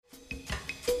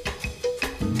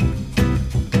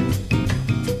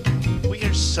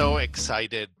so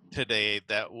excited today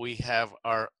that we have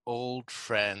our old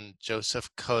friend Joseph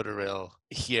Cotterill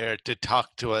here to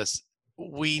talk to us.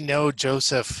 We know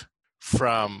Joseph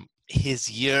from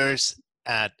his years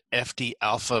at FD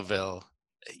Alphaville,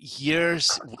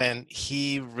 years when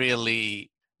he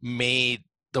really made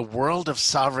the world of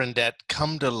sovereign debt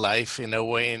come to life in a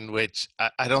way in which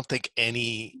I don't think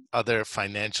any other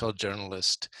financial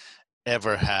journalist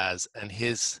ever has. And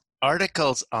his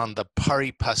articles on the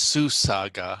Pari Passu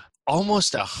saga,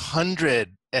 almost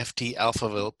 100 FT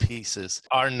Alphaville pieces,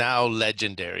 are now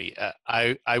legendary.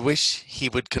 I wish he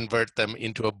would convert them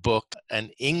into a book.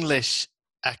 An English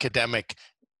academic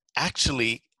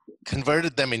actually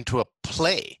converted them into a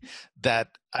play that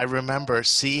I remember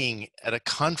seeing at a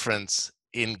conference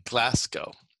in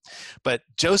Glasgow. But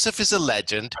Joseph is a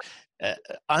legend.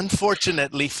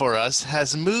 Unfortunately for us,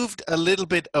 has moved a little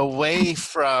bit away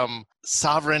from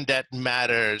sovereign debt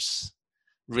matters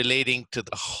relating to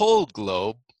the whole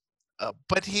globe,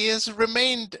 but he has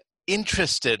remained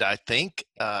interested, I think,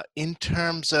 in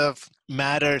terms of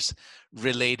matters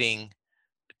relating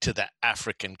to the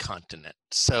African continent.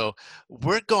 So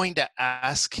we're going to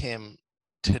ask him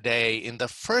today in the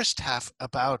first half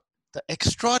about the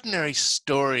extraordinary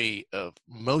story of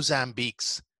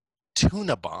Mozambique's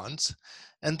tuna bonds,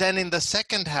 and then in the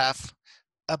second half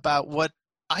about what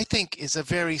I think is a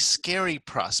very scary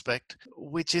prospect,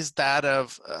 which is that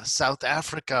of South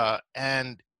Africa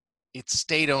and its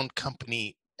state-owned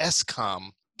company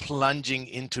Eskom plunging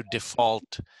into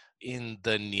default in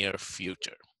the near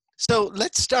future. So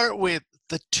let's start with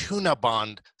the tuna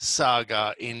bond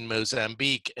saga in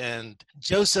Mozambique. And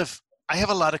Joseph, I have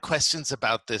a lot of questions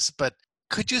about this, but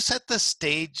could you set the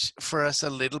stage for us a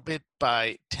little bit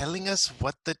by telling us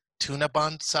what the tuna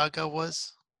bond saga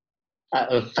was?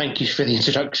 Thank you for the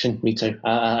introduction, Mito.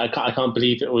 I can't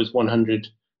believe it was 100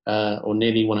 or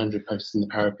nearly 100 posts in the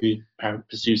Pari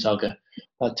Passu saga.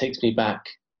 That takes me back.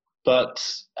 But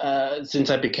since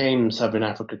I became Southern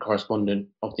Africa correspondent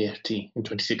of the FT in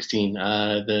 2016,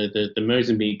 the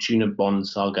Mozambique tuna bond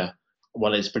saga,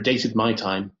 well, it's predated my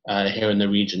time here in the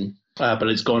region, but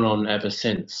it's gone on ever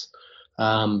since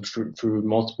through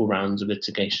multiple rounds of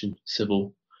litigation,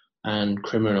 civil and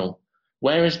criminal.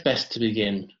 Where is best to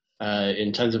begin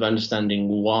in terms of understanding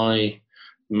why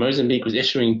Mozambique was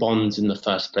issuing bonds in the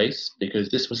first place? Because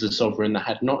this was a sovereign that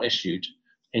had not issued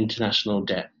international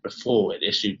debt before it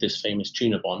issued this famous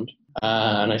tuna bond.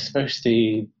 And I suppose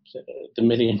the $1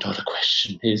 million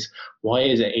question is, why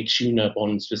is it a tuna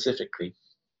bond specifically?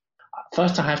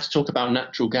 First, I have to talk about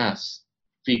natural gas,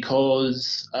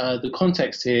 because the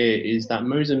context here is that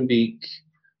Mozambique,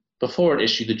 before it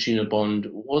issued the tuna bond,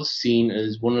 was seen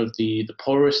as one of the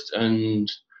poorest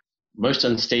and most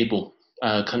unstable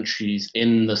countries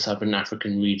in the Southern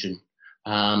African region.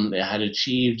 It had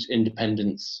achieved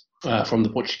independence from the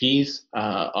Portuguese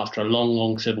after a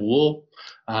long civil war,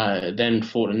 then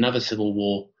fought another civil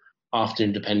war after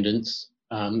independence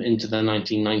into the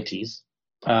 1990s.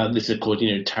 This had caused,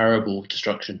 terrible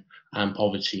destruction and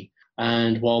poverty.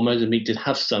 And while Mozambique did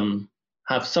have some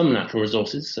natural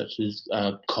resources such as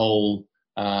coal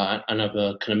and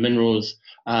other kind of minerals,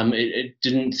 it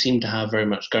didn't seem to have very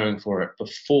much going for it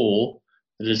before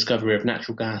the discovery of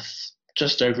natural gas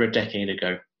just over a decade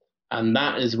ago. And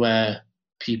that is where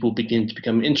people begin to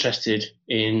become interested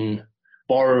in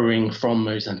borrowing from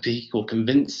Mozambique or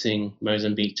convincing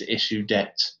Mozambique to issue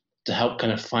debt to help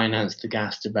kind of finance the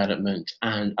gas development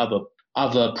and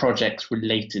other projects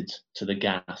related to the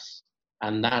gas.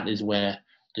 And that is where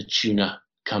the tuna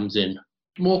comes in.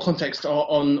 More context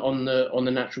on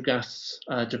the natural gas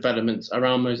developments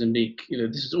around Mozambique.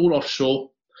 This is all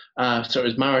offshore, so it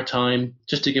was maritime.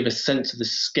 Just to give a sense of the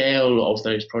scale of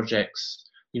those projects,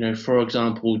 for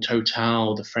example,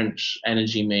 Total, the French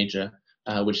energy major,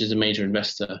 which is a major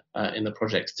investor in the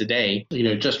projects today,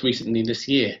 just recently this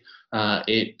year,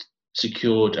 it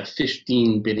secured a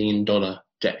 $15 billion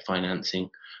debt financing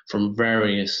from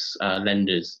various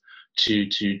lenders to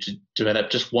develop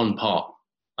just one part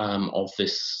of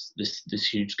this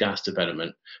huge gas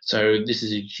development. So this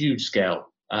is a huge scale,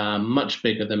 much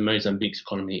bigger than Mozambique's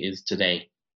economy is today.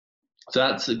 So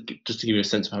that's just to give you a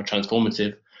sense of how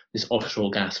transformative this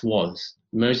offshore gas was.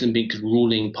 Mozambique's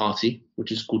ruling party,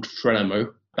 which is called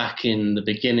Frelimo, back in the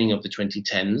beginning of the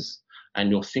 2010s, and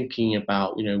you're thinking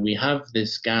about, we have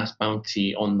this gas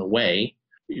bounty on the way.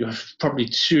 You have probably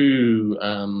two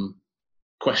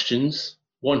questions.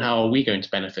 One, how are we going to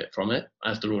benefit from it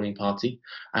as the ruling party?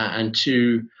 And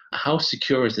two, how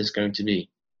secure is this going to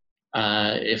be?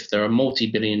 If there are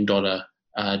multi-billion-dollar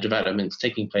developments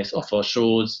taking place off our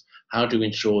shores, how do we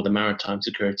ensure the maritime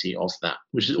security of that?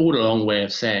 Which is all a long way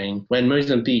of saying when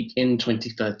Mozambique in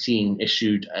 2013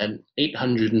 issued an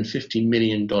 $850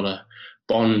 million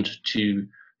bond to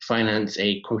finance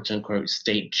a quote-unquote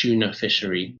state tuna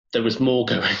fishery, there was more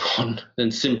going on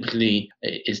than simply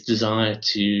its desire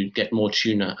to get more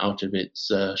tuna out of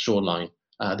its shoreline.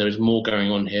 There was more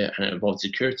going on here, and it involved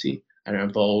security, and it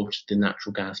involved the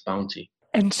natural gas bounty.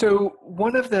 And so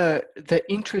one of the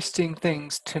interesting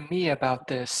things to me about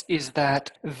this is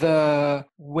that the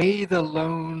way the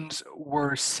loans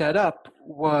were set up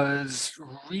was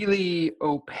really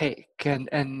opaque and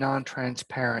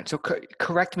non-transparent. So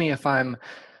correct me if I'm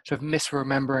sort of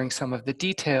misremembering some of the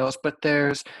details, but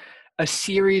there's a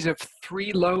series of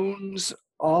 3 loans,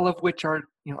 all of which are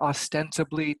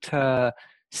ostensibly to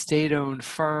state-owned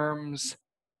firms,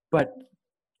 but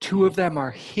 2 of them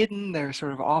are hidden, they're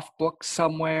sort of off book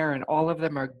somewhere, and all of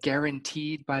them are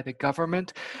guaranteed by the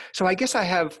government. So I guess I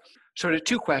have sort of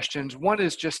 2 questions. One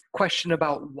is just a question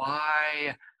about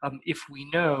why, if we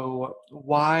know,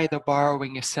 why the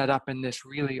borrowing is set up in this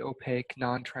really opaque,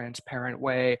 non-transparent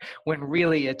way, when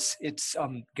really it's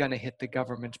going to hit the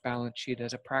government's balance sheet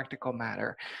as a practical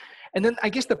matter. And then I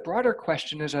guess the broader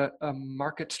question is a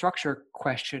market structure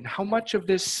question. How much of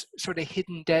this sort of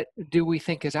hidden debt do we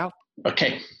think is out?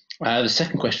 Okay. The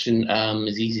second question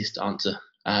is easiest to answer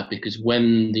because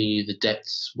when the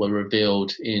debts were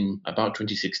revealed in about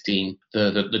 2016,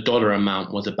 the dollar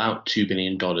amount was about $2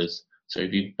 billion. So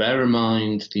if you bear in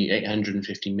mind the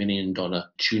 $850 million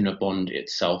tuna bond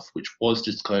itself, which was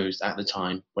disclosed at the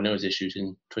time when it was issued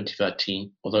in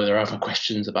 2013, although there are other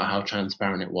questions about how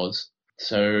transparent it was.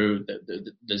 So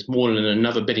there's more than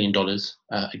another $1 billion,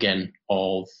 again,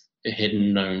 of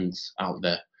hidden loans out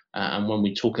there. And when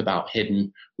we talk about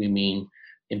hidden, we mean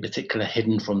in particular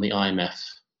hidden from the IMF.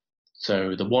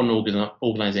 So the one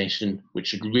organization which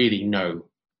should really know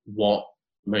what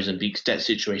Mozambique's debt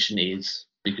situation is,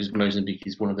 because Mozambique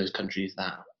is one of those countries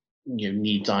that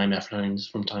needs IMF loans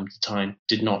from time to time,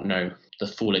 did not know the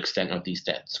full extent of these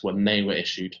debts when they were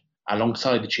issued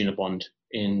alongside the tuna bond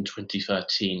in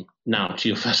 2013. Now, to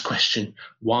your first question,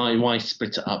 why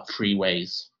split it up 3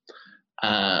 ways?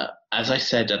 As I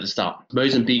said at the start,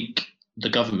 Mozambique, the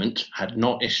government, had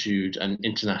not issued an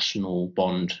international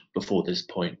bond before this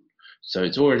point. So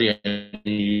it's already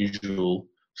unusual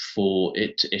for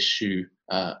it to issue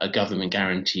a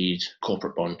government-guaranteed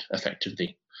corporate bond,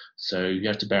 effectively. So you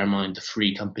have to bear in mind the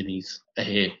 3 companies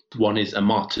here. One is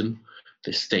Amatum,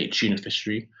 the state tuna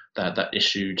fishery, that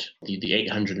issued the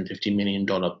 $850 million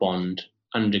bond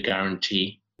under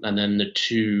guarantee. And then the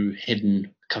 2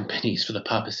 hidden companies for the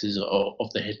purposes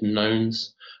of the hidden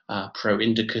loans, Pro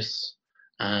Indicus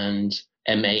and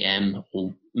MAM,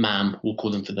 or MAM, we'll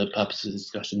call them for the purposes of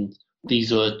discussion.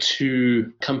 These are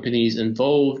 2 companies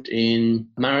involved in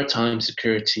maritime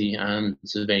security and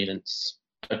surveillance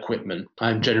equipment.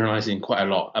 I'm generalizing quite a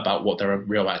lot about what their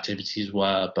real activities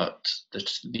were, but let's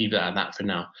just leave it at that for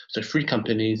now. So 3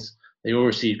 companies, they all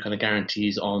received kind of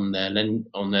guarantees on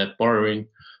their borrowing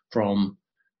from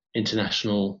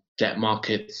international debt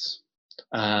markets.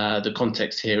 The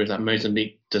context here is that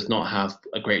Mozambique does not have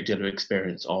a great deal of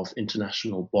experience of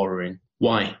international borrowing.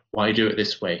 Why? Why do it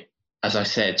this way? As I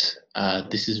said,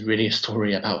 this is really a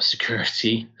story about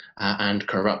security and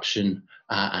corruption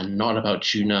and not about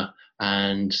tuna,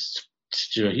 and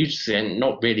to a huge extent,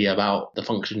 not really about the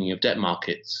functioning of debt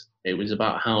markets. It was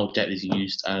about how debt is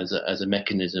used as a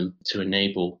mechanism to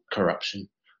enable corruption.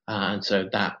 And so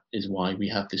that is why we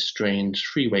have this strange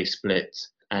 3-way split,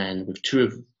 and with 2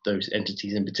 of those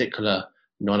entities in particular,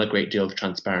 not a great deal of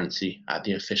transparency at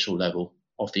the official level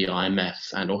of the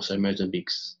IMF and also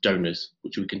Mozambique's donors,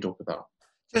 which we can talk about.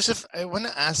 Joseph, I want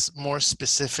to ask more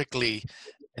specifically,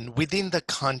 and within the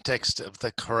context of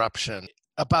the corruption,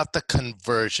 about the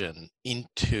conversion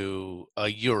into a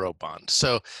Eurobond.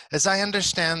 So as I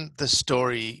understand the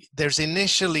story, there's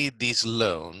initially these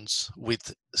loans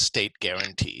with state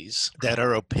guarantees that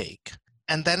are opaque.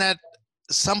 And then at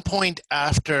some point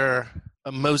after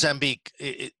Mozambique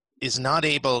is not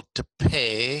able to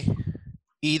pay,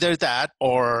 either that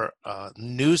or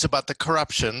news about the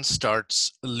corruption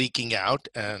starts leaking out,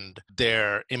 and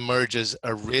there emerges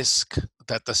a risk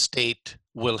that the state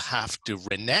will have to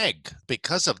renege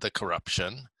because of the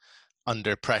corruption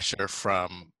under pressure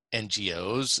from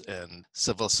NGOs and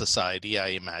civil society, I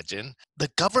imagine. The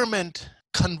government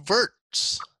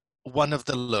converts one of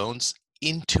the loans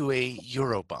into a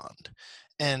Eurobond.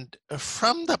 And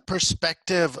from the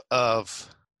perspective of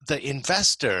the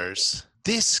investors,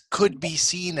 this could be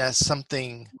seen as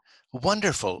something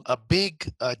wonderful, a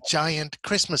big, giant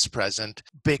Christmas present,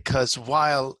 because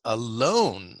while a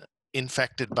loan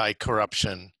infected by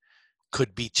corruption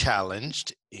could be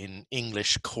challenged in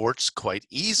English courts quite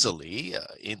easily.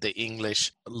 In the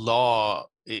English law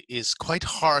is quite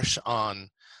harsh on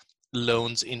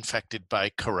loans infected by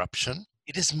corruption.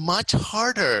 It is much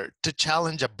harder to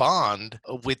challenge a bond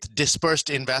with dispersed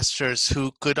investors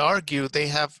who could argue they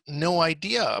have no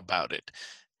idea about it.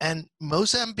 And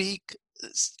Mozambique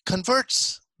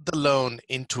converts the loan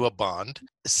into a bond,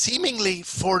 seemingly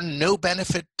for no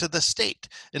benefit to the state.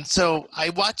 And so I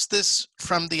watched this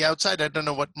from the outside. I don't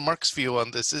know what Mark's view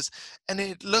on this is, and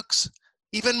it looks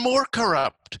even more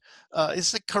corrupt.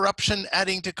 It's the corruption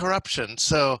adding to corruption.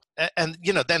 So, and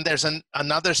then there's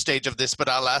another stage of this, but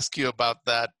I'll ask you about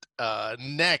that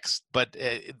next. But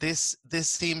this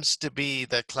seems to be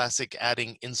the classic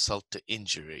adding insult to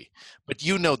injury. But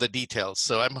you know the details,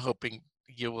 so I'm hoping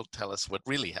you will tell us what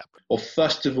really happened. Well,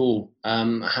 first of all,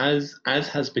 as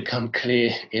has become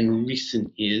clear in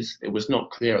recent years, it was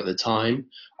not clear at the time,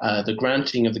 the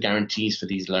granting of the guarantees for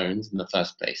these loans in the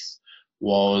first place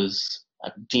was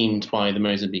deemed by the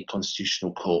Mozambique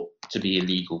Constitutional Court to be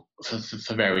illegal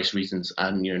for various reasons,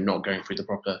 and not going through the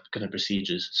proper kind of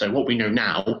procedures. So what we know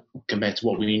now, compared to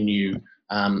what we knew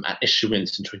at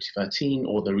issuance in 2013,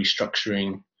 or the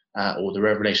restructuring or the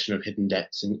revelation of hidden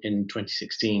debts in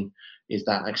 2016, is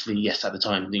that actually, yes, at the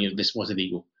time, this was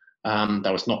illegal.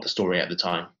 That was not the story at the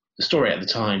time. The story at the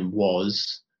time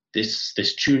was this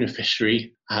tuna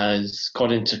fishery has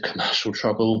got into commercial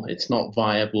trouble. It's not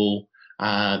viable.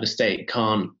 The state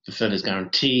can't fulfill its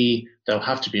guarantee. There'll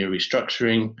have to be a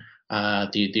restructuring.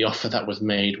 The offer that was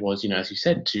made was, as you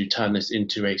said, to turn this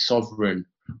into a sovereign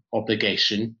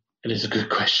obligation. It is a good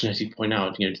question, as you point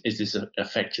out. Is this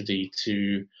effectively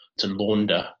to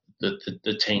launder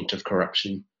the taint of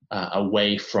corruption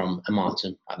away from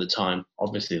Amartem at the time?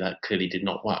 Obviously, that clearly did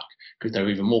not work, because there were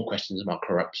even more questions about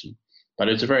corruption. But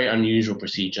it's a very unusual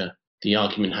procedure. The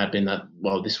argument had been that,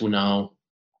 well, this will now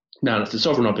it's a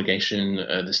sovereign obligation,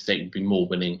 the state would be more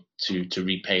willing to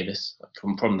repay this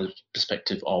from the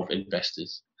perspective of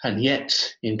investors. And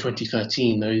yet, in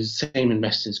 2013, those same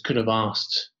investors could have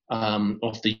asked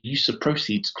of the use of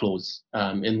proceeds clause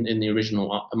in the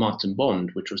original Amartem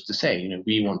bond, which was to say,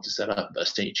 we want to set up a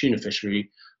state tuna fishery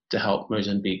to help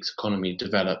Mozambique's economy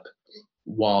develop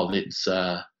while it's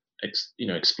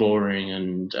exploring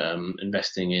and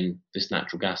investing in this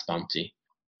natural gas bounty.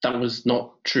 That was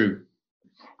not true.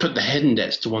 Put the hidden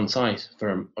debts to one side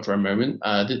for a moment.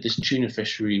 This tuna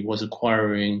fishery was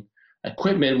acquiring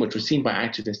equipment which was seen by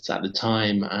activists at the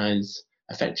time as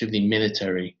effectively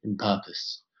military in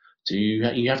purpose. So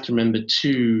you have to remember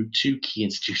two key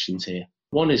institutions here.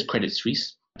 One is Credit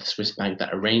Suisse, the Swiss bank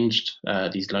that arranged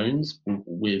these loans,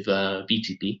 with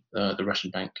VTB, the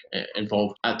Russian bank,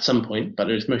 involved at some point,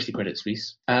 but it was mostly Credit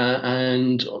Suisse,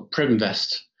 and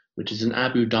Privinvest, which is an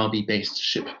Abu Dhabi-based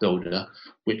shipbuilder,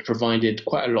 which provided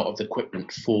quite a lot of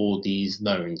equipment for these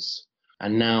loans.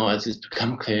 And now, as it's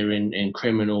become clear in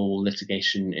criminal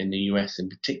litigation in the US in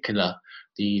particular,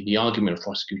 the argument of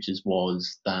prosecutors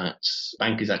was that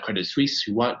bankers at Credit Suisse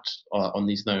who worked on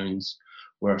these loans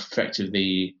were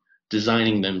effectively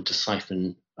designing them to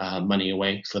siphon money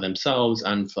away for themselves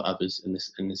and for others in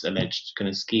this alleged kind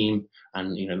of scheme.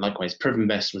 And likewise,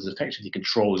 Privinvest was effectively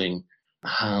controlling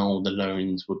how the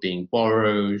loans were being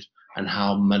borrowed and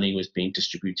how money was being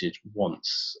distributed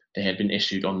once they had been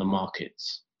issued on the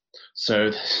markets.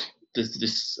 So there's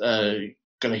this kind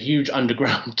of huge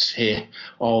underground here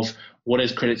of what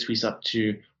is Credit Suisse up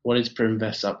to, what is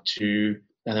Privinvest up to,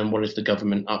 and then what is the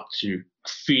government up to,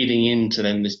 feeding into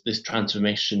then this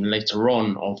transformation later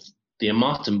on of the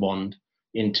Amartem bond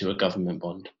into a government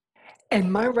bond.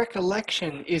 And my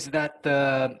recollection is that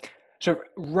so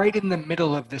right in the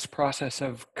middle of this process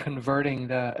of converting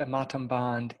the Amartem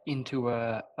bond into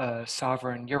a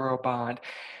sovereign euro bond,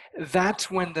 that's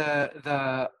when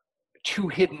the two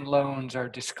hidden loans are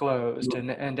disclosed,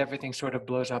 and everything sort of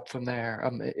blows up from there.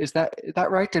 Is that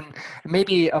right? And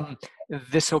maybe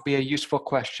this will be a useful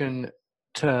question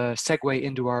to segue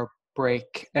into our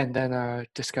break and then a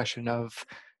discussion of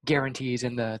guarantees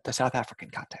in the South African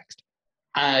context.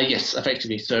 Yes,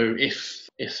 effectively. So if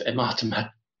Amartem had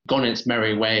gone its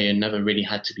merry way and never really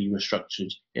had to be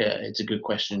restructured, it's a good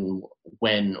question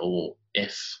when or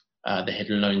if the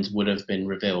hidden loans would have been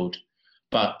revealed.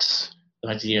 But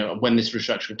when this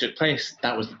restructuring took place,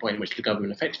 that was the point at which the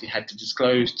government effectively had to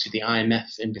disclose to the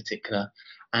IMF in particular,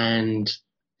 and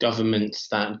governments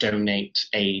that donate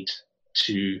aid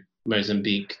to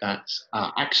Mozambique, that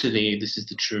actually this is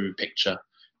the true picture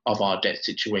of our debt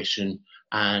situation.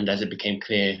 And as it became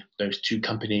clear, those two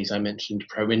companies I mentioned,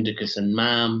 Pro Indicus and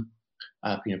MAM,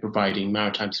 providing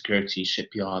maritime security,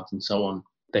 shipyards, and so on,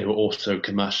 they were also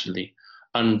commercially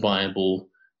unviable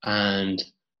And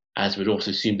as would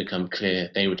also soon become clear,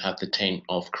 they would have the taint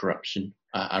of corruption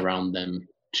around them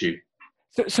too.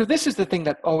 So this is the thing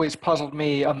that always puzzled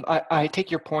me. I take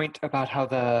your point about how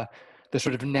the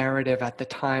sort of narrative at the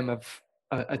time of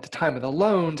the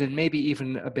loans, and maybe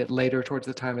even a bit later towards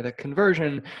the time of the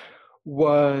conversion,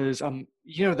 was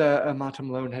the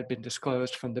Amatum loan had been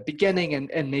disclosed from the beginning,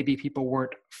 and maybe people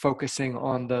weren't focusing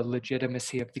on the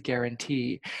legitimacy of the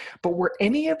guarantee. But were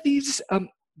any of these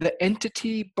the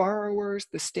entity borrowers,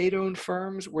 the state-owned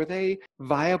firms, were they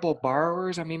viable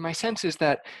borrowers? I mean, my sense is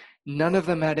that none of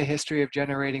them had a history of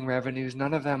generating revenues.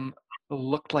 None of them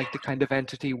looked like the kind of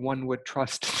entity one would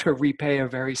trust to repay a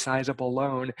very sizable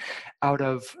loan out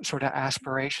of sort of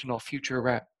aspirational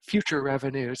future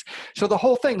revenues. So the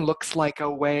whole thing looks like a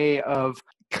way of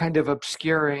kind of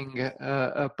obscuring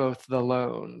both the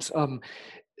loans.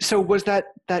 So was that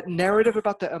narrative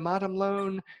about the Amatum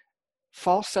loan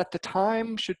false at the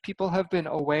time? Should people have been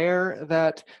aware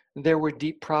that there were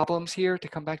deep problems here, to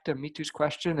come back to Mitu's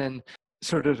question and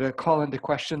sort of to call into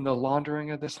question the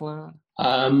laundering of this loan?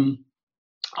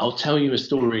 I'll tell you a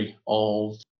story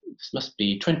of, this must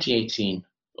be 2018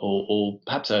 or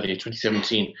perhaps earlier,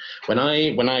 2017, when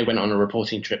I went on a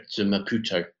reporting trip to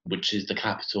Maputo, which is the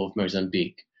capital of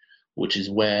Mozambique, which is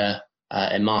where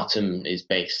Amatum is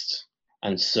based.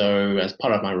 And so as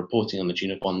part of my reporting on the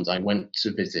Junior bonds, I went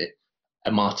to visit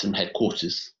Amatum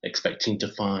headquarters, expecting to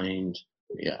find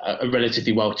a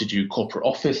relatively well-to-do corporate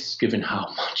office, given how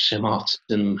much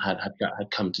Amatum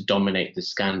had come to dominate the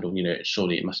scandal.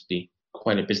 Surely it must be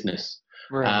quite a business.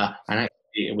 Right. And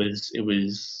actually, it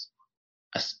was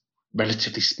a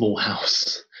relatively small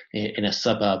house in a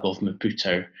suburb of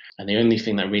Maputo. And the only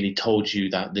thing that really told you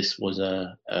that this was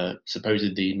a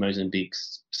supposedly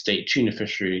Mozambique's state tuna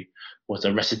fishery was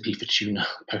a recipe for tuna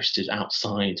posted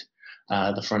outside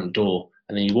the front door.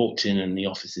 And then you walked in and the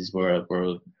offices were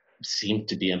seemed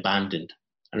to be abandoned.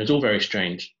 And it was all very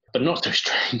strange, but not so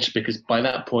strange, because by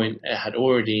that point it had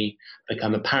already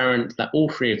become apparent that all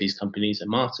three of these companies,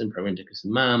 Amatum, Pro Indicus,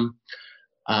 and MAM,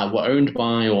 were owned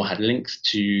by or had links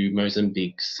to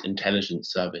Mozambique's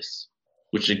intelligence service,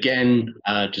 which again,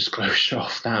 disclosure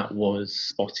of that was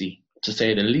spotty, to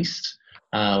say the least,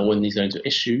 when these loans were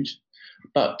issued.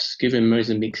 But given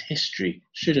Mozambique's history,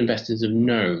 should investors have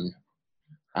known?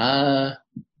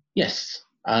 Yes.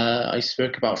 I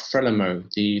spoke about Frelimo,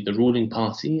 the ruling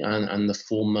party and the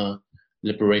former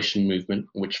liberation movement,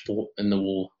 which fought in the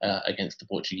war against the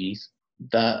Portuguese.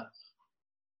 That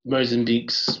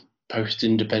Mozambique's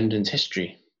post-independence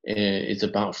history is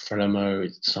about Frelimo,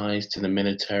 its ties to the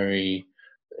military.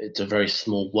 It's a very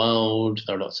small world.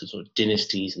 There are lots of sort of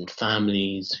dynasties and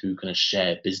families who kind of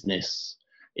share business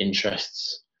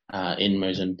interests in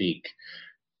Mozambique.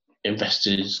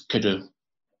 Investors could have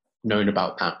known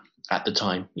about that at the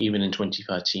time, even in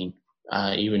 2013,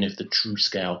 even if the true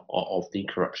scale of the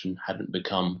corruption hadn't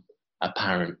become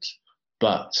apparent.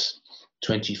 But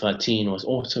 2013 was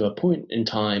also a point in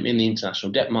time in the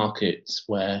international debt markets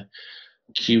where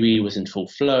QE was in full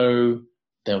flow.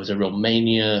 There was a real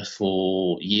mania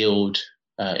for yield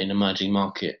in emerging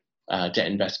market debt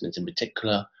investments in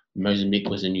particular. Mozambique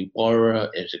was a new borrower.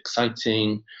 It was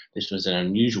exciting. This was an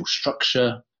unusual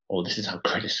structure, or this is how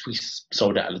Credit Suisse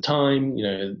sold it at the time.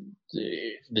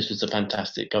 This was a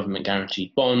fantastic government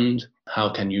guaranteed bond. How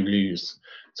can you lose?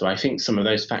 So I think some of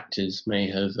those factors may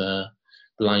have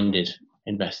blinded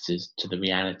investors to the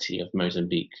reality of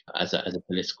Mozambique as a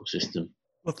political system.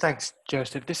 Well, thanks,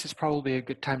 Joseph. This is probably a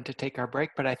good time to take our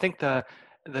break, but I think the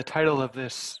title of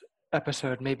this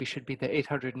episode maybe should be the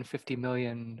 850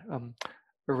 million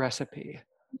recipe,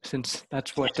 since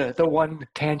that's what the one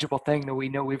tangible thing that we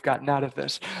know we've gotten out of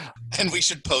this. And we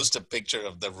should post a picture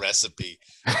of the recipe.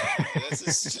 This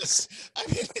is just,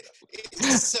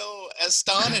 it's so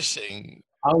astonishing.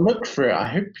 I'll look for it. I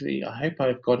hope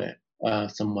I've got it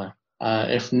somewhere.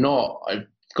 If not, I've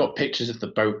got pictures of the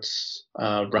boats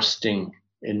rusting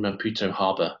in Maputo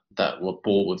Harbour that were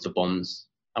bought with the bonds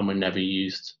and were never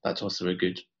used. That's also a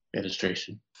good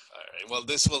illustration. All right. Well,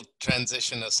 this will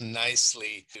transition us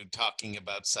nicely to talking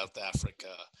about South Africa,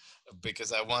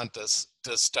 because I want us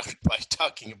to start by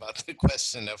talking about the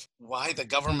question of why the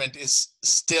government is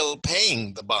still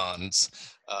paying the bonds,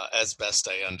 as best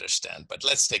I understand. But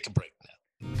let's take a break now.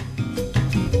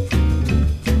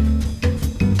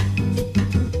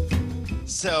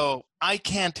 So I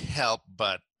can't help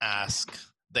but ask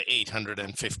the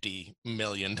 $850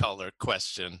 million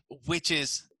question, which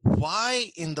is,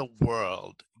 why in the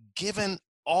world, given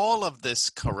all of this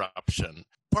corruption,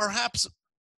 perhaps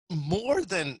more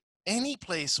than any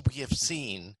place we have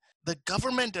seen, the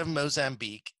government of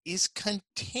Mozambique is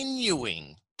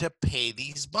continuing to pay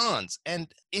these bonds.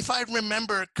 And if I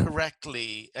remember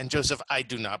correctly, and Joseph, I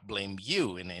do not blame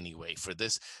you in any way for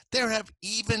this, there have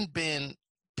even been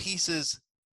pieces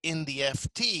in the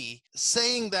FT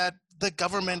saying that the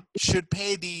government should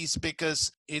pay these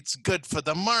because it's good for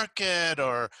the market,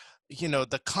 or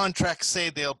the contracts say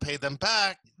they'll pay them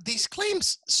back. These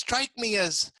claims strike me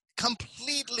as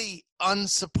completely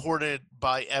unsupported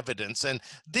by evidence. And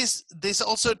this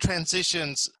also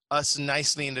transitions us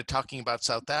nicely into talking about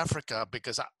South Africa,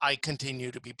 because I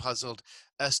continue to be puzzled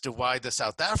as to why the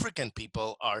South African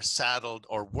people are saddled,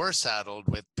 or were saddled,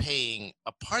 with paying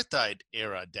apartheid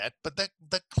era debt. But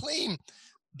the claim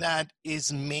that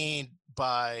is made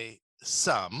by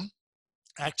some,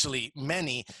 actually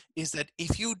many, is that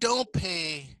if you don't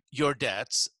pay your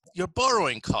debts, your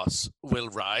borrowing costs will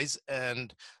rise,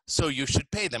 and so you should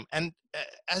pay them. And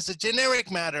as a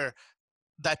generic matter,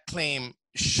 that claim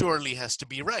surely has to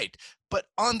be right. But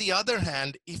on the other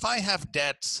hand, if I have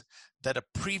debts that a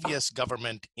previous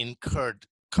government incurred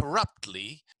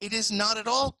corruptly, it is not at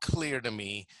all clear to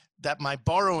me that my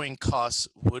borrowing costs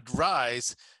would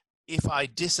rise if I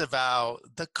disavow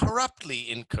the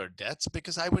corruptly incurred debts,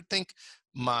 because I would think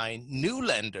my new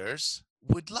lenders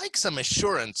would like some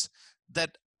assurance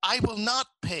that I will not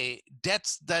pay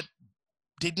debts that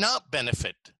did not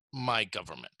benefit my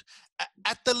government.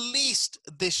 At the least,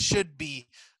 this should be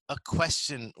a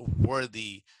question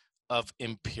worthy of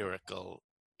empirical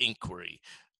inquiry.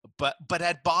 But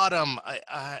at bottom,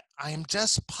 I am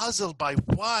just puzzled by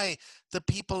why the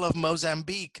people of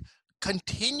Mozambique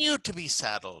continue to be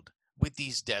saddled with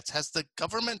these debts. Has the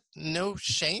government no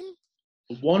shame?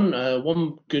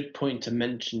 One good point to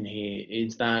mention here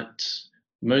is that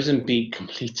Mozambique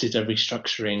completed a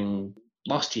restructuring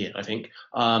last year, I think,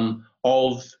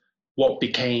 of what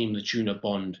became the Tuna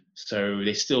bond. So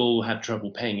they still had trouble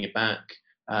paying it back.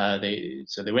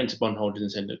 They went to bondholders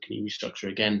and said, "Look, can you restructure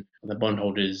again?" And the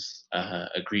bondholders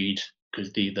agreed,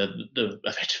 because the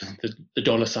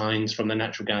dollar signs from the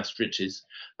natural gas riches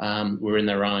were in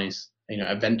their eyes.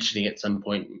 Eventually, at some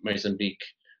point, Mozambique,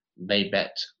 they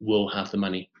bet, will have the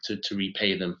money to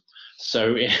repay them.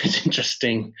 So it's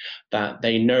interesting that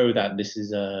they know that this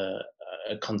is a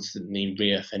constantly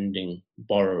reoffending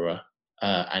borrower,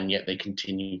 and yet they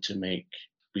continue to make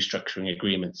restructuring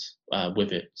agreements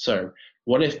with it. So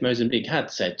what if Mozambique had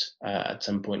said at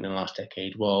some point in the last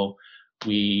decade, well,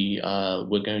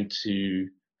 we're going to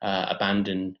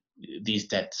abandon these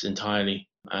debts entirely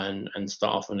and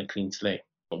start off on a clean slate?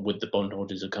 Would the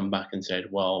bondholders have come back and said,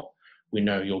 well, we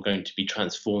know you're going to be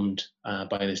transformed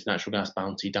by this natural gas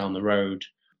bounty down the road,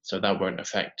 so that won't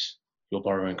affect your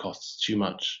borrowing costs too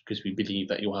much, because we believe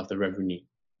that you'll have the revenue.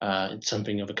 It's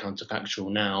something of a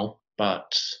counterfactual now,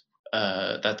 but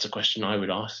that's a question I would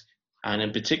ask. And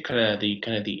in particular, the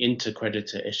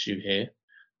intercreditor issue here,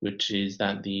 which is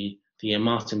that the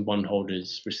Martin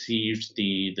bondholders received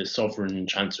the sovereign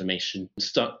transformation,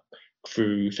 stuck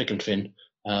through thick and thin,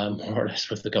 more or less,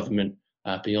 with the government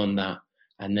beyond that.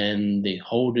 And then the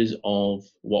holders of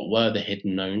what were the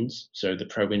hidden loans, so the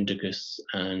Pro Indicus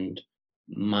and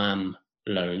MAM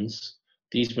loans,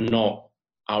 these were not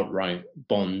outright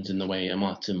bonds in the way a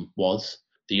Martin was.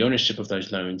 The ownership of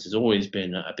those loans has always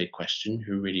been a big question.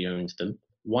 Who really owns them?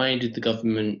 Why did the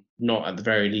government not at the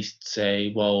very least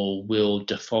say, well, we'll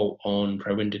default on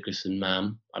Pro Indicus and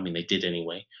MAM? I mean, they did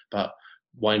anyway, but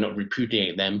why not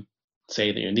repudiate them?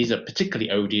 Say that these are particularly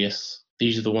odious.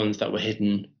 These are the ones that were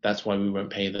hidden. That's why we won't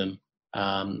pay them,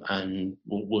 and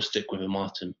we'll stick with a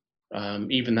Martin.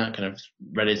 Even that kind of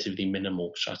relatively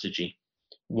minimal strategy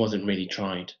wasn't really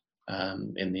tried.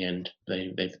 In the end,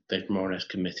 they've more or less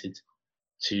committed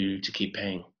to keep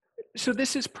paying. So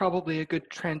this is probably a good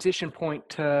transition point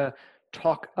to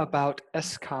talk about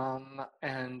Eskom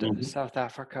and South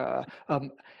Africa,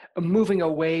 moving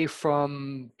away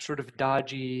from sort of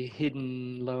dodgy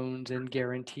hidden loans and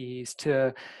guarantees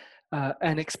to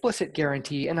an explicit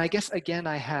guarantee. And I guess, again,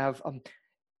 I have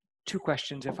two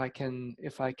questions, if I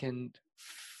can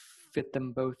fit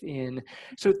them both in.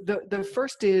 So the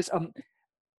first is,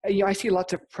 I see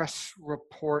lots of press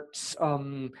reports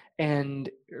and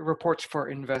reports for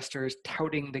investors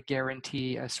touting the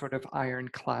guarantee as sort of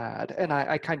ironclad. And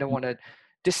I kind of want to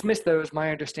dismiss those.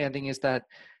 My understanding is that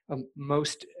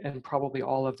most and probably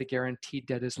all of the guaranteed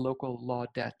debt is local law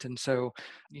debt. And so,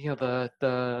 the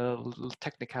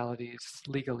technicalities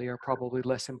legally are probably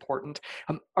less important.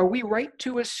 Are we right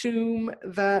to assume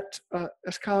that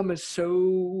Eskom is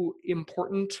so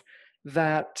important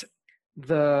that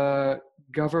the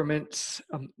government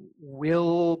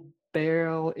will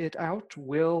bail it out,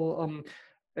 will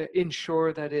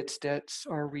ensure that its debts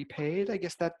are repaid? I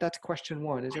guess that's question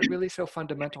one. Is it really so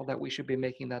fundamental that we should be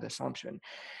making that assumption?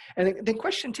 And then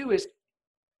question two is,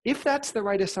 if that's the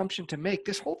right assumption to make,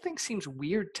 this whole thing seems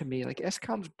weird to me. Like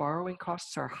Eskom's borrowing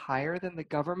costs are higher than the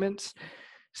government's.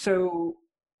 So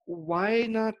why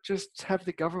not just have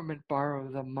the government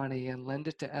borrow the money and lend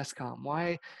it to Eskom?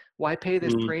 Why pay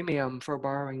this premium for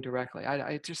borrowing directly?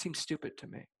 It just seems stupid to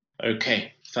me.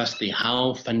 Okay, firstly,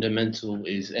 how fundamental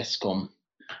is Eskom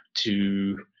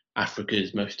to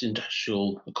Africa's most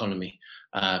industrial economy?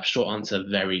 Short answer,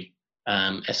 very.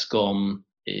 Eskom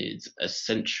is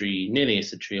nearly a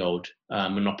century old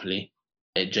monopoly.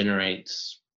 It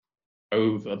generates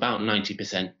over about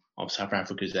 90% of South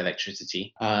Africa's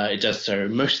electricity. It does so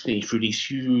mostly through these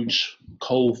huge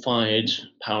coal-fired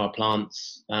power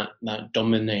plants that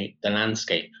dominate the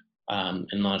landscape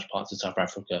in large parts of South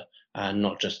Africa, and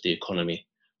not just the economy.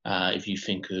 If you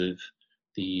think of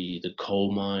the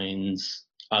coal mines,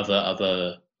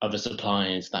 other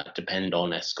suppliers that depend on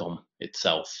Eskom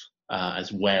itself,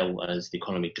 as well as the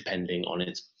economy depending on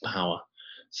its power.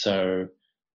 So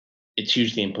it's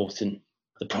hugely important.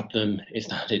 The problem is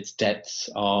that its debts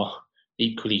are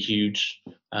equally huge.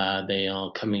 They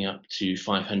are coming up to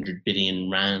 500 billion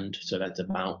rand, so that's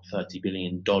about $30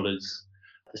 billion. The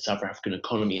South African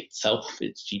economy itself,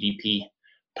 its GDP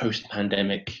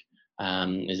post-pandemic,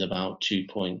 is about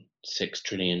 2.6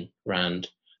 trillion rand.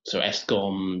 So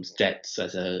Eskom's debts,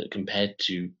 compared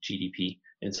to GDP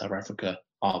in South Africa,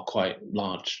 are quite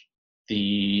large.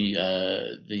 The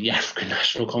African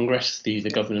National Congress, the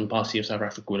governing party of South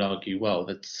Africa, would argue, well,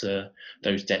 that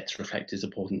those debts reflect its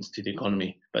importance to the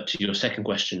economy. But to your second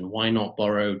question, why not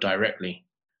borrow directly?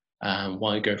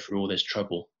 Why go through all this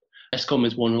trouble? Eskom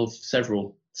is one of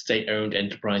several state-owned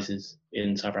enterprises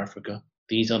in South Africa.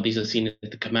 These are seen as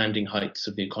the commanding heights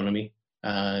of the economy.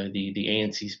 The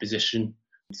ANC's position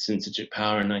since it took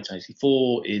power in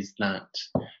 1994 is that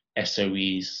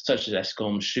SOEs such as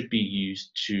Eskom should be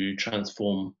used to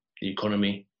transform the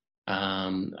economy,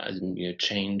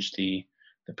 change the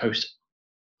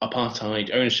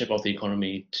post-apartheid ownership of the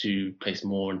economy to place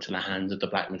more into the hands of the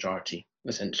black majority,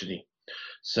 essentially.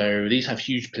 So these have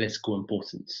huge political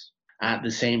importance. At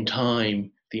the same time,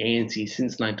 the ANC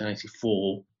since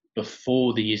 1994,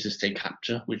 before the years of state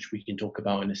capture, which we can talk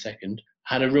about in a second,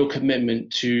 had a real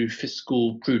commitment to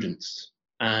fiscal prudence.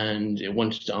 And it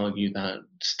wanted to argue that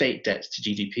state debts to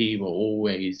GDP were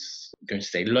always going to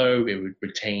stay low. It would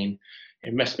retain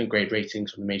investment grade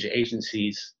ratings from the major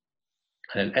agencies.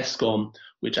 And then Eskom,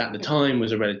 which at the time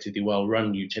was a relatively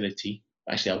well-run utility,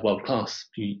 actually a world-class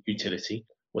utility,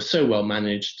 was so well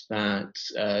managed that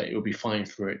it would be fine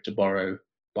for it to borrow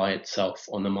by itself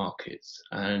on the markets.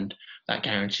 And that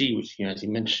guarantee, which, as you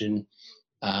mentioned,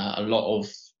 a lot of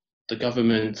the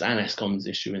government's and Eskom's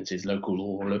issuance is local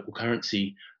law or local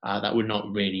currency, that would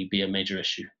not really be a major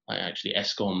issue. Actually,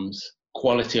 Eskom's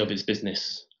quality of its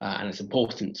business and its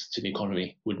importance to the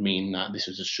economy would mean that this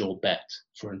was a sure bet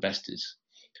for investors.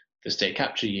 The state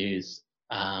capture years,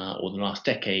 or the last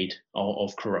decade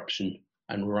of corruption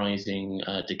and rising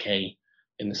decay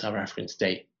in the South African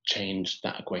state changed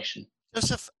that equation.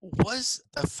 Joseph, was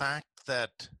the fact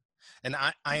that, and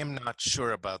I am not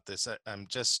sure about this, I'm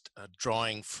just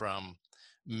drawing from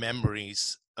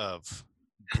memories of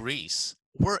Greece,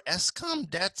 were Eskom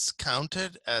debts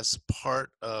counted as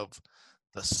part of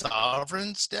the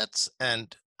sovereign's debts?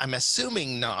 And I'm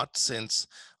assuming not, since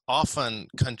often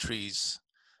countries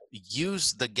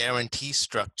use the guarantee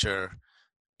structure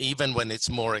even when it's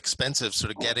more expensive,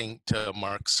 sort of getting to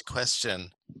Mark's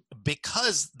question,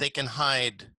 because they can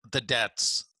hide the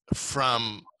debts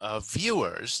from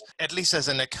viewers, at least as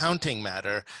an accounting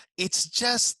matter. It's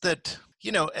just that,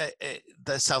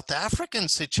 the South African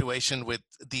situation with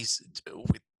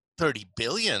 30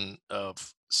 billion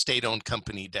of state-owned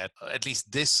company debt, at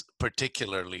least this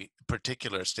particular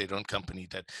state-owned company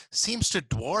debt, seems to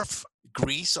dwarf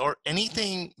Greece or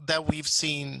anything that we've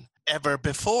seen ever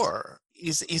before.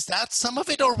 Is that some of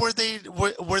it, or were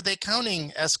they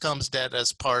counting Eskom's debt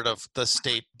as part of the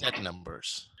state debt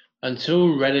numbers?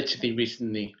 Until relatively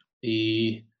recently,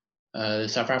 the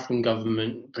South African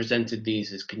government presented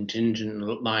these as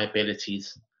contingent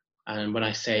liabilities. And when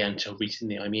I say until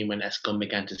recently, I mean when Eskom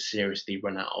began to seriously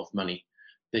run out of money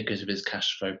because of its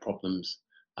cash flow problems.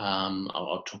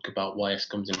 I'll talk about why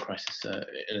Eskom's in crisis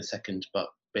in a second, but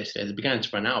basically as it began to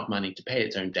run out of money to pay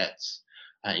its own debts,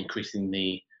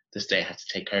 increasingly the state had to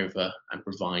take over and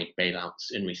provide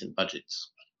bailouts in recent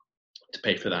budgets to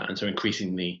pay for that. And so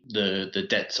increasingly the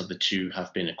debts of the two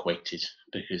have been equated,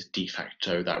 because de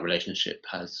facto that relationship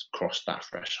has crossed that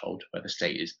threshold where the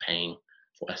state is paying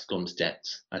for Eskom's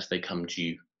debts as they come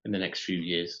due in the next few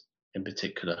years in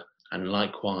particular. And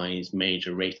likewise,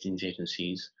 major ratings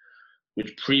agencies,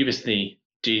 which previously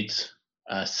did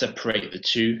separate the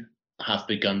two, have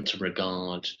begun to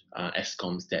regard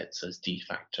Eskom's debts as de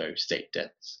facto state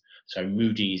debts. So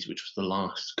Moody's, which was the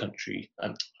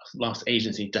last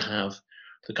agency to have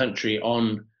the country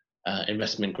on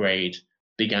investment grade,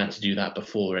 began to do that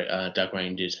before it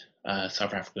downgraded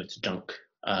South Africa to junk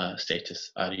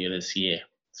status earlier this year.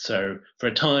 So for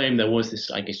a time, there was this,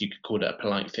 I guess you could call it a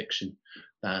polite fiction,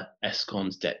 that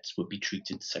Eskom's debts would be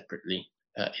treated separately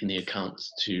in the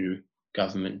accounts to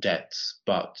government debts,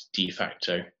 but de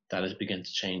facto that has begun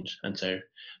to change. And so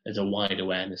there's a wide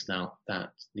awareness now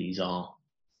that these are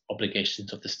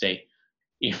obligations of the state,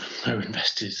 even though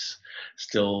investors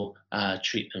still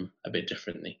treat them a bit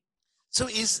differently. So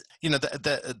is,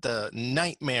 the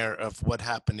nightmare of what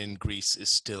happened in Greece is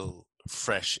still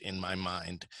fresh in my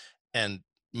mind. And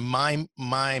my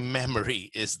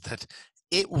memory is that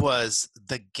it was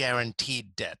the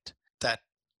guaranteed debt that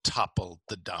toppled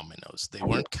the dominoes. They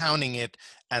weren't counting it,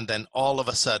 and then all of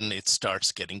a sudden it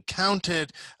starts getting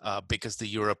counted because the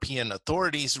European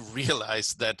authorities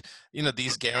realize that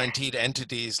these guaranteed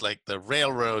entities like the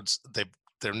railroads,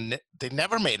 they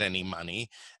never made any money,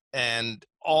 and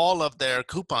all of their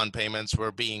coupon payments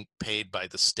were being paid by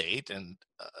the state, and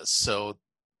so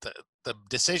the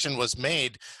decision was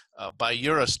made by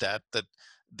Eurostat that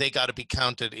they got to be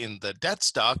counted in the debt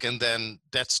stock, and then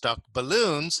debt stock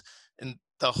balloons, and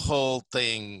the whole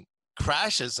thing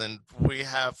crashes, and we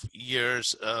have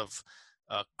years of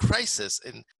crisis.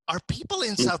 And are people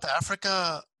in South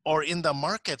Africa or in the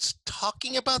markets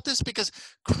talking about this? Because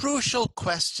crucial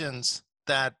questions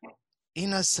that,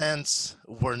 in a sense,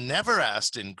 were never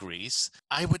asked in Greece,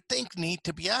 I would think need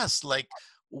to be asked, like,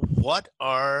 what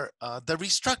are the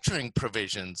restructuring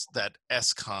provisions that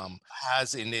Eskom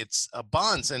has in its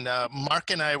bonds? And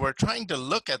Mark and I were trying to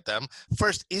look at them.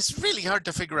 First, it's really hard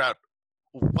to figure out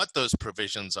what those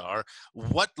provisions are,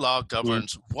 what law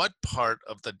governs what part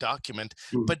of the document.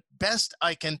 But best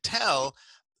I can tell,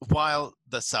 while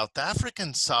the South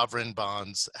African sovereign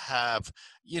bonds have,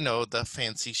 the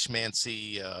fancy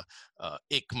schmancy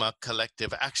ICMA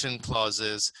collective action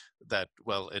clauses that,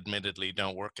 well, admittedly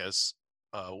don't work as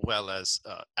well as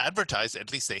advertised,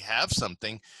 at least they have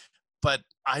something. But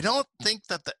I don't think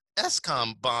that the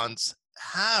Eskom bonds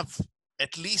have,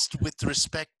 at least with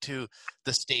respect to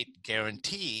the state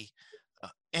guarantee,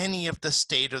 any of the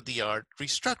state-of-the-art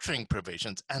restructuring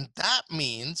provisions. And that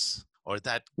means, or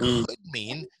that could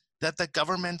mean, that the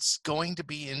government's going to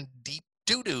be in deep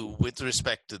doo-doo with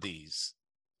respect to these.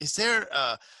 Is there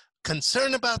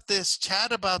concern about this,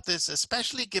 chat about this,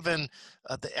 especially given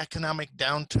the economic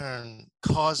downturn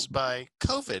caused by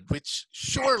COVID, which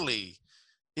surely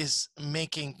is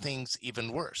making things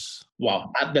even worse?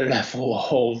 Well, at the level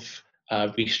of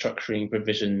restructuring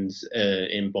provisions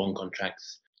in bond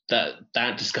contracts,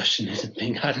 that discussion isn't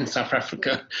being had in South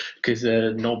Africa because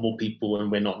normal people,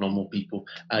 and we're not normal people,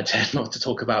 tend not to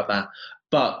talk about that.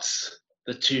 But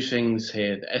the two things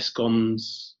here, the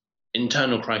Eskom's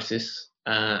internal crisis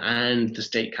and the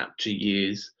state capture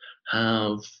years,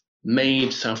 have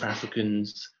made South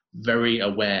Africans very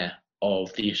aware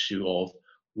of the issue of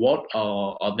what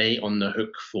are they on the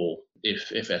hook for if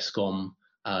Eskom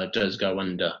does go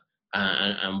under,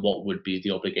 and what would be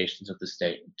the obligations of the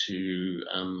state to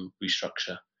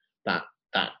restructure that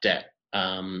debt,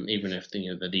 even if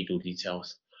the legal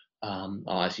details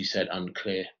are, as you said,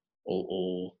 unclear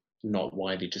or not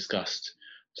widely discussed.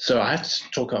 So I have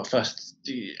to talk about first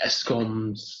the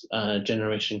Eskom's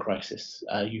generation crisis.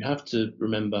 You have to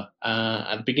remember,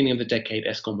 at the beginning of the decade,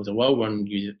 Eskom was a well-run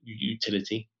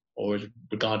utility, or was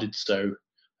regarded so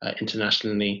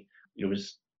internationally. It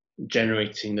was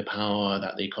generating the power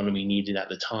that the economy needed at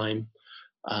the time.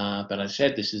 But as I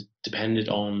said, this is dependent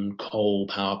on coal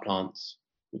power plants,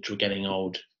 which were getting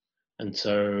old. And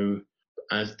so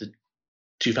as the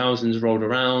 2000s rolled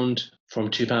around, from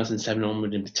 2007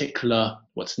 onward in particular,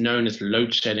 what's known as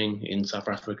load shedding in South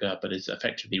Africa, but is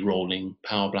effectively rolling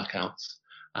power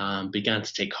blackouts, began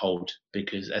to take hold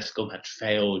because Eskom had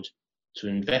failed to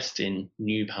invest in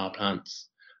new power plants,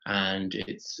 and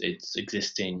its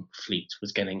existing fleet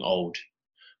was getting old.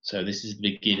 So this is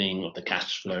the beginning of the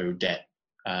cash flow debt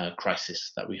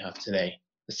crisis that we have today.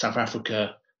 South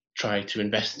Africa tried to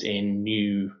invest in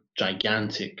new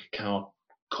gigantic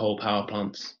coal power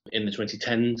plants in the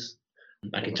 2010s.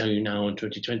 I can tell you now in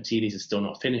 2020, these are still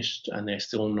not finished and they're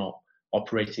still not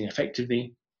operating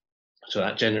effectively. So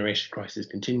that generation crisis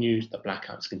continues, the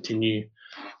blackouts continue.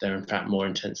 They're in fact more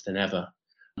intense than ever.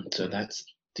 So that's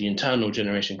the internal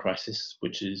generation crisis,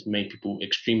 which has made people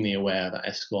extremely aware that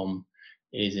Eskom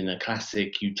is in a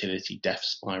classic utility death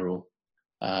spiral,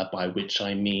 by which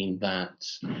I mean that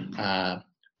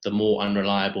the more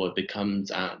unreliable it becomes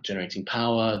at generating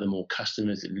power, the more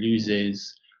customers it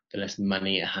loses, the less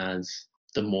money it has,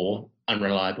 the more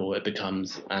unreliable it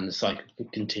becomes, and the cycle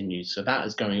continues. So that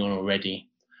is going on already.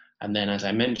 And then, as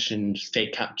I mentioned,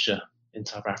 state capture in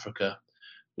South Africa,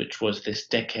 which was this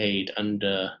decade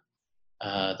under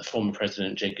the former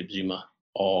president Jacob Zuma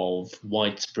of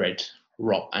widespread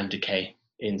rot and decay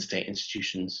in state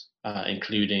institutions,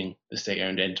 including the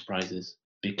state-owned enterprises,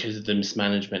 because of the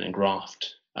mismanagement and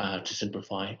graft, to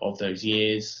simplify, of those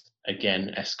years.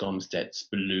 Again, Eskom's debts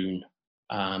balloon.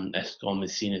 Eskom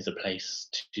is seen as a place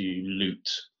to loot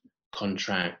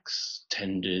contracts,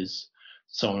 tenders,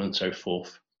 so on and so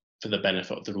forth, for the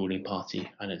benefit of the ruling party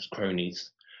and its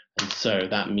cronies. And so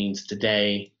that means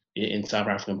today, in South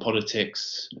African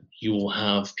politics, you will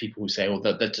have people who say, well,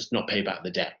 let's just not pay back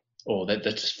the debt, or let's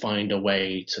just find a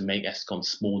way to make Eskom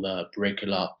smaller, break it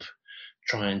up,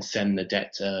 try and send the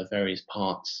debt to various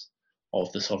parts of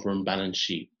the sovereign balance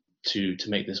sheet to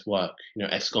make this work.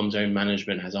 Eskom's own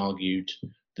management has argued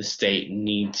the state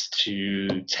needs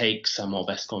to take some of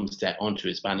Eskom's debt onto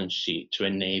its balance sheet to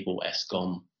enable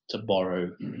Eskom to borrow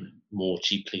more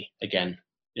cheaply again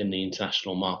in the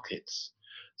international markets.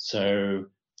 So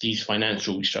these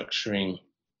financial restructuring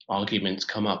arguments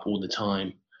come up all the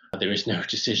time. There is no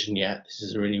decision yet. This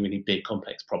is a really, really big,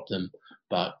 complex problem,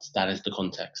 but that is the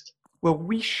context. Well,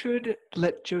 we should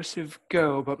let Joseph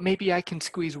go, but maybe I can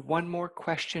squeeze one more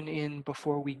question in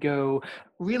before we go,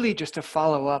 really just a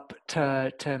follow-up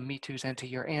to Mitu's and to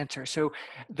your answer. So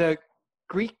the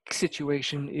Greek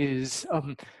situation is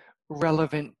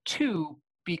relevant too,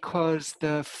 because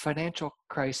the financial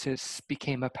crisis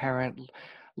became apparent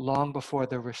long before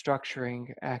the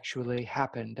restructuring actually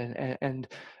happened. And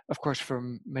of course,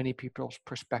 from many people's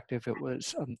perspective, it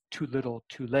was too little,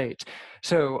 too late.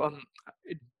 So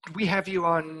we have you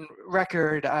on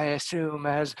record, I assume,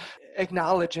 as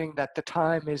acknowledging that the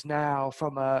time is now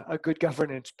from a good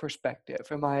governance perspective.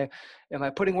 Am I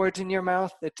putting words in your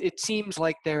mouth? It seems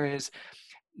like there is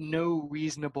no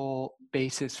reasonable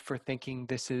basis for thinking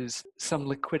this is some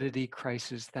liquidity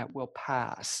crisis that will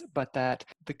pass, but that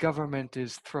the government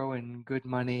is throwing good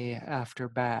money after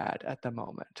bad at the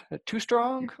moment. Too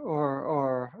strong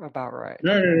or about right?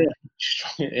 No.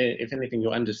 If anything,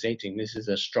 you're understating. This is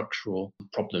a structural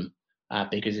problem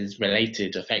because it's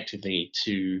related effectively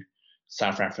to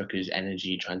South Africa's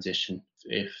energy transition.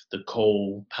 If the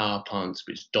coal power plants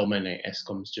which dominate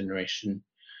Eskom's generation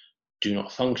do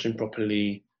not function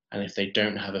properly, and if they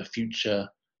don't have a future,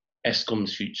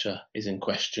 Eskom's future is in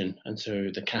question. And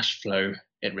so the cash flow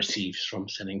it receives from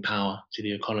selling power to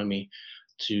the economy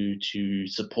to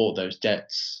support those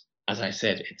debts, as I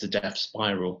said, it's a death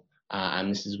spiral. And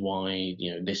this is why,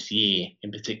 this year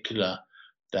in particular,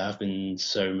 there have been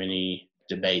so many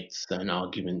debates and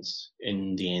arguments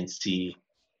in the ANC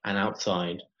and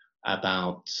outside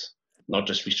about not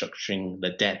just restructuring the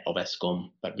debt of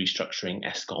Eskom, but restructuring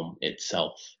Eskom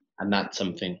itself. And that's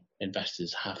something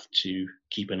investors have to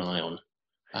keep an eye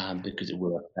on because it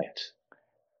will affect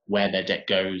where their debt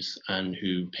goes and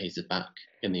who pays it back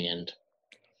in the end.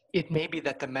 It may be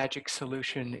that the magic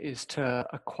solution is to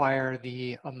acquire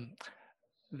the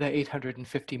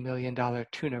 $850 million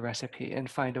tuna recipe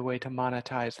and find a way to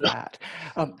monetize that.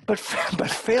 But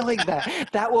failing that,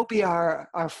 that will be our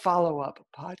follow-up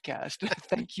podcast.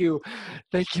 Thank you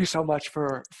so much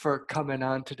for coming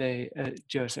on today,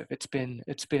 Joseph. It's been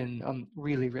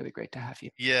really, really great to have you.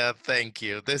 Yeah, thank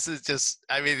you. This is just,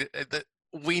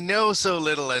 we know so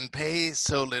little and pay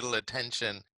so little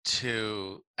attention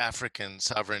to African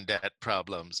sovereign debt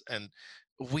problems, and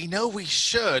we know we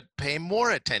should pay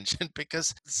more attention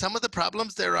because some of the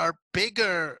problems there are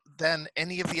bigger than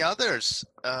any of the others.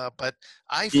 But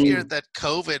I fear that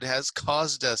COVID has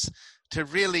caused us to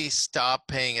really stop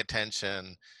paying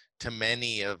attention to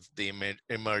many of the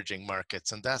emerging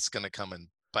markets, and that's going to come and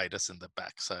bite us in the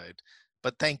backside.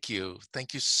 But thank you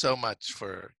so much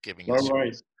for giving us. No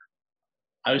worries.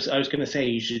 I was going to say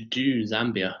you should do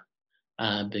Zambia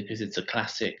because it's a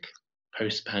classic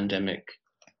post-pandemic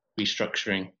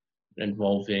restructuring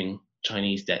involving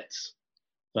Chinese debts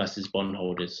versus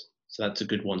bondholders. So that's a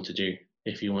good one to do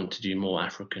if you want to do more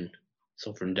African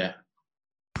sovereign debt.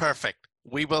 Perfect.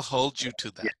 We will hold you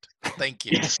to that. Thank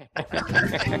you. Yes.